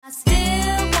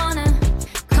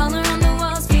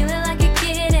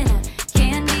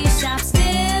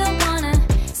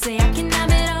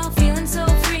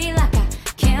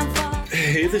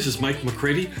this is Mike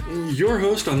McCready, your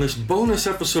host on this bonus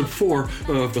episode 4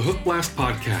 of the Hookblast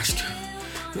podcast.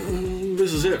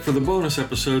 This is it for the bonus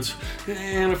episodes,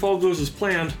 and if all goes as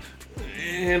planned,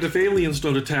 and if aliens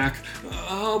don't attack,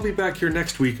 I'll be back here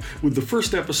next week with the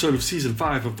first episode of Season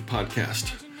 5 of the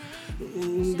podcast.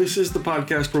 This is the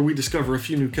podcast where we discover a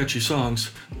few new catchy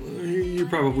songs. You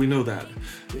probably know that.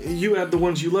 You add the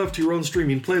ones you love to your own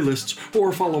streaming playlists,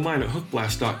 or follow mine at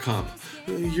hookblast.com.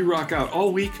 You rock out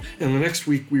all week, and the next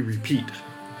week we repeat.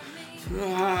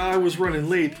 I was running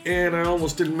late, and I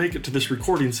almost didn't make it to this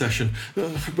recording session,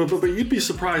 but you'd be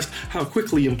surprised how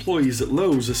quickly employees at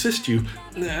Lowe's assist you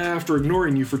after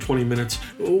ignoring you for 20 minutes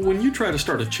when you try to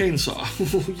start a chainsaw.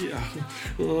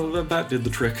 Yeah, that did the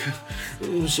trick.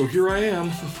 So here I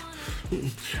am.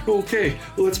 Okay,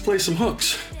 let's play some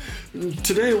hooks.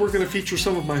 Today we're going to feature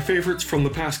some of my favorites from the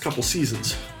past couple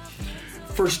seasons.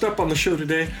 First up on the show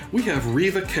today, we have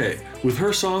Reva K with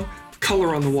her song,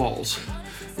 Color on the Walls.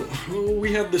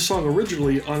 We had this song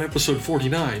originally on episode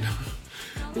 49.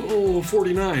 Oh,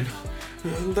 49.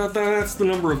 That's the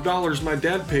number of dollars my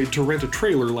dad paid to rent a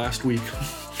trailer last week.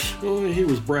 He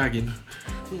was bragging.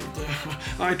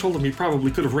 I told him he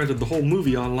probably could have rented the whole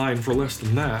movie online for less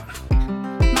than that.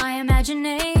 My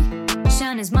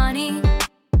imagination is money,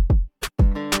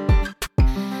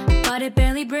 but it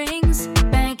barely brings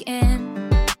bank in.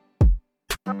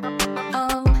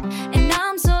 Oh, and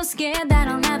I'm so scared that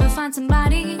I'll never find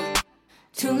somebody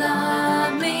to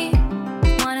love me.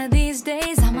 One of these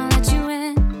days I'ma let you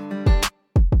in.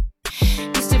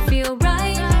 Used to feel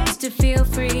right, used to feel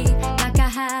free, like I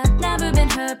had never been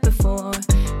hurt before.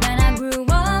 When I grew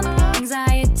up,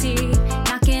 anxiety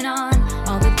knocking on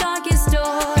all the darkest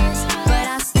doors, but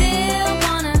I still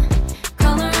wanna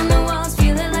color on the walls,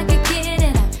 feeling like a kid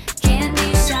in a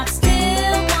candy shop.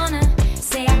 Still wanna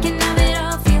say I can have it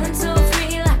all, feeling so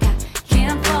free, like I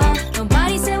can't fall.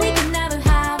 Nobody said we could never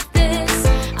have this.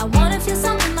 I wanna feel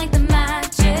something like the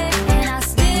magic, and I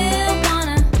still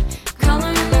wanna color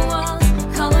on the walls,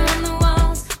 color on the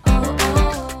walls.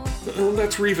 Oh.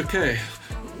 That's Reva K.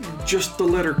 Just the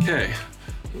letter K.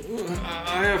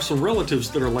 I have some relatives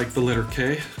that are like the letter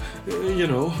K. You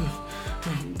know,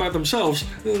 by themselves,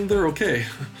 they're okay.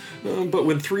 But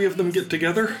when 3 of them get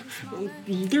together,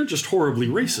 they're just horribly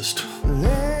racist.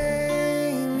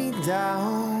 Lay me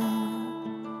down,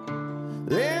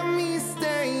 let me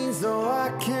stay so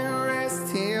I can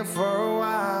rest here for a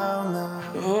while now.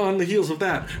 On the heels of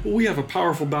that, we have a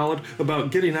powerful ballad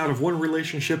about getting out of one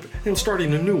relationship and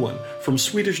starting a new one from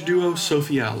Swedish duo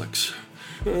Sophie Alex.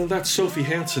 That's Sophie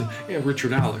Hansen and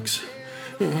Richard Alex.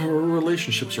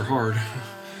 Relationships are hard.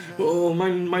 Oh,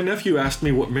 my nephew asked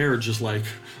me what marriage is like,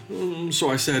 so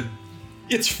I said,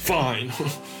 it's fine.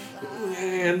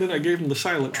 And then I gave him the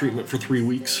silent treatment for 3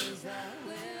 weeks.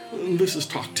 This is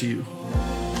Talk to You.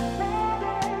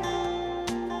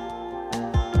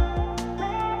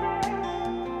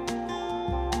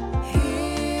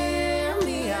 Hear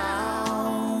me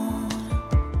out.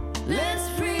 Let's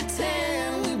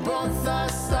pretend we both are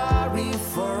sorry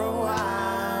for a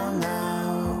while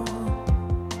now.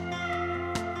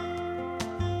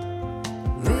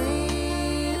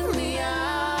 Leave me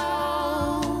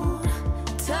out.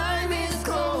 Time is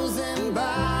closing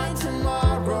by.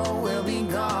 Tomorrow we'll be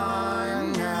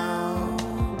gone now.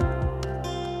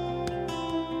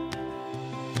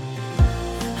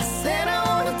 I said I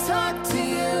wanna talk to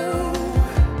you.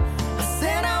 I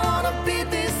said I wanna beat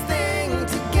this thing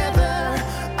together.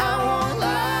 I won't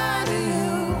lie to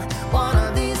you. One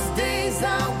of these days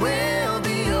I will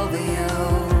be over you.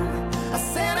 I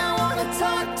said I wanna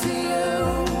talk to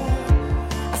you.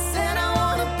 I said I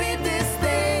wanna beat this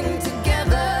thing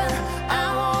together.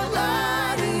 I won't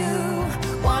lie to you.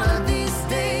 One of these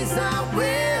days I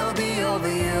will be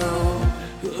over you.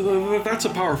 That's a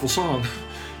powerful song.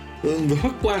 The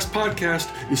Hookblast podcast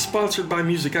is sponsored by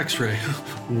Music X-Ray.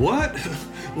 What?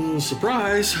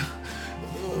 Surprise!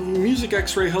 Music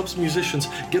X-Ray helps musicians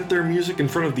get their music in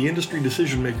front of the industry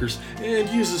decision makers and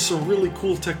uses some really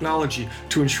cool technology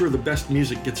to ensure the best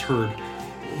music gets heard.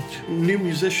 New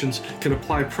musicians can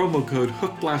apply promo code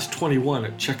HOOKBLAST21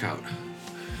 at checkout.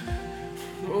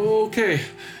 Okay,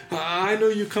 I know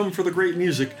you come for the great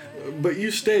music, but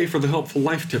you stay for the helpful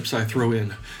life tips I throw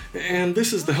in. And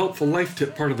this is the helpful life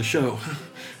tip part of the show.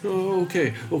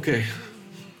 Okay.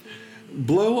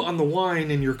 Blow on the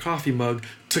wine in your coffee mug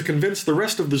to convince the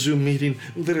rest of the Zoom meeting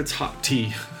that it's hot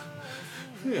tea.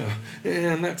 Yeah,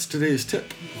 and that's today's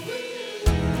tip.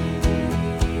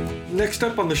 Next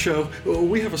up on the show,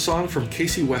 we have a song from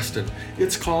Casey Weston.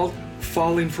 It's called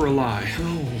Falling for a Lie.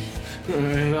 Oh,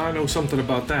 and I know something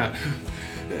about that.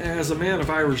 As a man of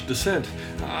Irish descent,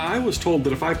 I was told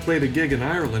that if I played a gig in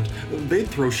Ireland, they'd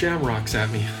throw shamrocks at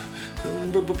me.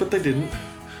 But they didn't.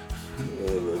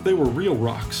 They were real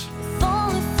rocks.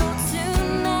 Only for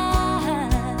tonight,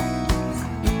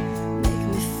 make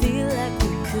me feel like we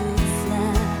could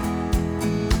fly.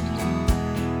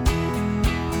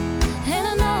 And I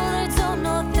know that I don't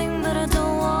know a thing that I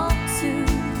don't want to.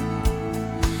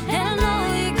 And I know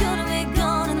you're gonna be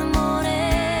gone in the morning.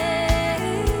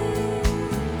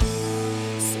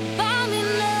 So buy me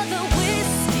another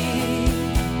whiskey.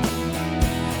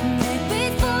 Make me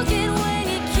forget when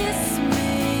you kiss me.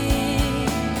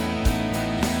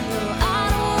 No, I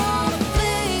don't wanna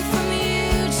think from you,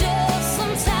 just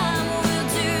some time will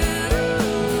do.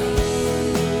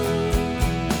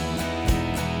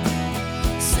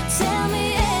 So tell me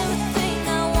everything I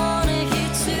wanna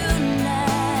hear tonight.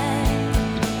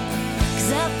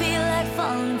 'Cause I feel like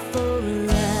falling for a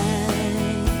ride.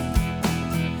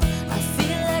 I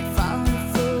feel like falling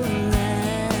for a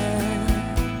ride.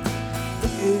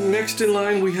 Next in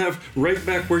line, we have Right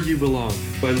Back Where You Belong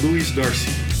by Louise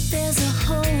Darcy. There's a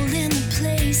hole in the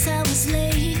place I was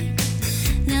laid.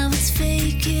 Now it's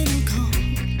vacant and cold.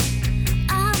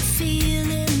 I'm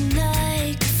feeling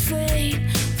like a freight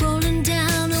rolling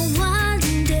down a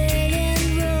winding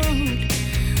dead-end road.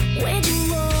 Waging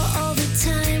war all the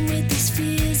time with these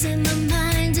fears in my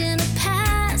mind and a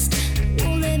past that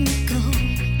won't let me go.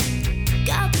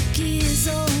 Got the gears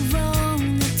all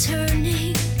wrong, they're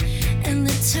turning and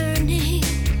they're turning.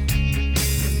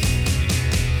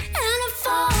 And I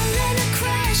fall and I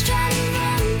crash, try to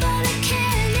run, but I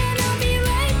can't. And I'll be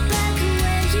right back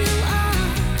where you are.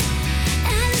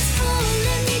 And it's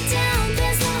pulling me down,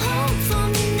 there's no hope for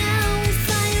me now. If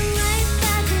I am right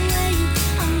back where you,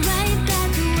 I'm right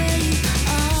back where you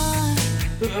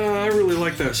are. I really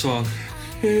like that song.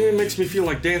 It makes me feel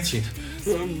like dancing.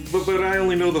 But I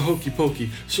only know the Hokey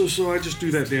Pokey, so I just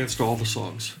do that dance to all the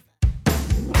songs.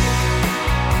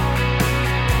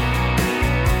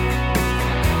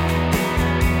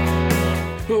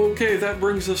 Okay, that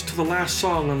brings us to the last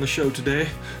song on the show today.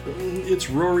 It's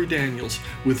Rory Daniels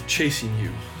with Chasing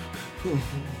You.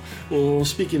 Well,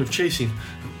 speaking of chasing,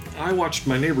 I watched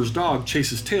my neighbor's dog chase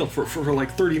his tail for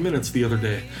like 30 minutes the other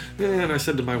day. And I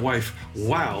said to my wife,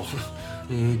 wow,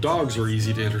 dogs are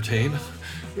easy to entertain.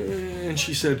 And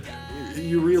she said,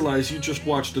 you realize you just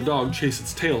watched a dog chase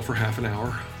its tail for half an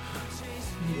hour.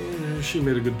 She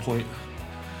made a good point.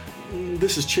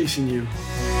 This is Chasing You.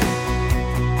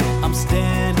 I'm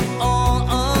standing all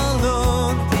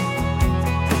alone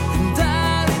and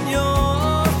dialing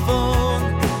your phone,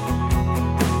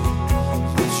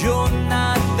 but you're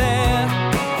not there.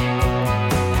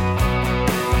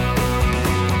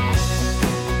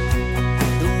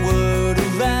 The word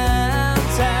around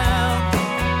town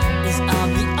is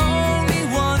I'm the only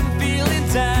one feeling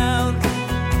down,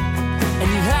 and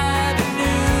you have a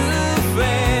new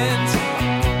friend.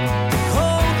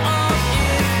 Hold on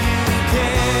if you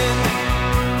can.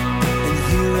 And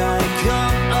here I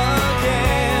come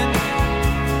again,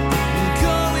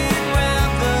 going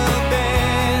round the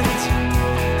bend.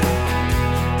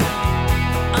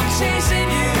 I'm chasing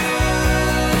you.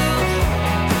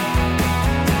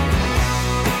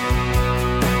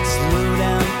 Slow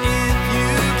down if you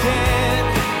can.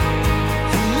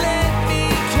 Let me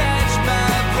catch my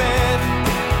breath.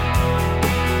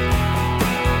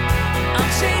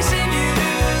 I'm chasing you.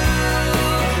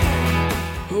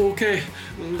 Okay,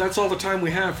 that's all the time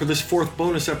we have for this fourth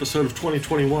bonus episode of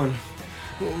 2021.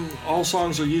 All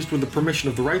songs are used with the permission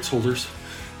of the rights holders.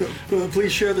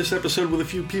 Please share this episode with a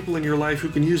few people in your life who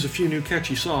can use a few new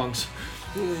catchy songs.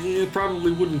 It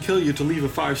probably wouldn't kill you to leave a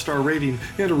 5-star rating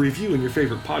and a review in your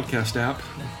favorite podcast app.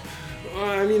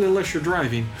 I mean, unless you're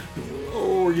driving,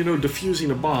 or, defusing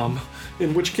a bomb,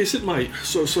 in which case it might,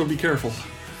 so be careful.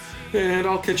 And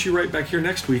I'll catch you right back here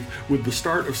next week with the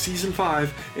start of Season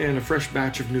 5 and a fresh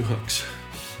batch of new hooks.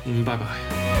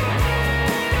 Bye-bye.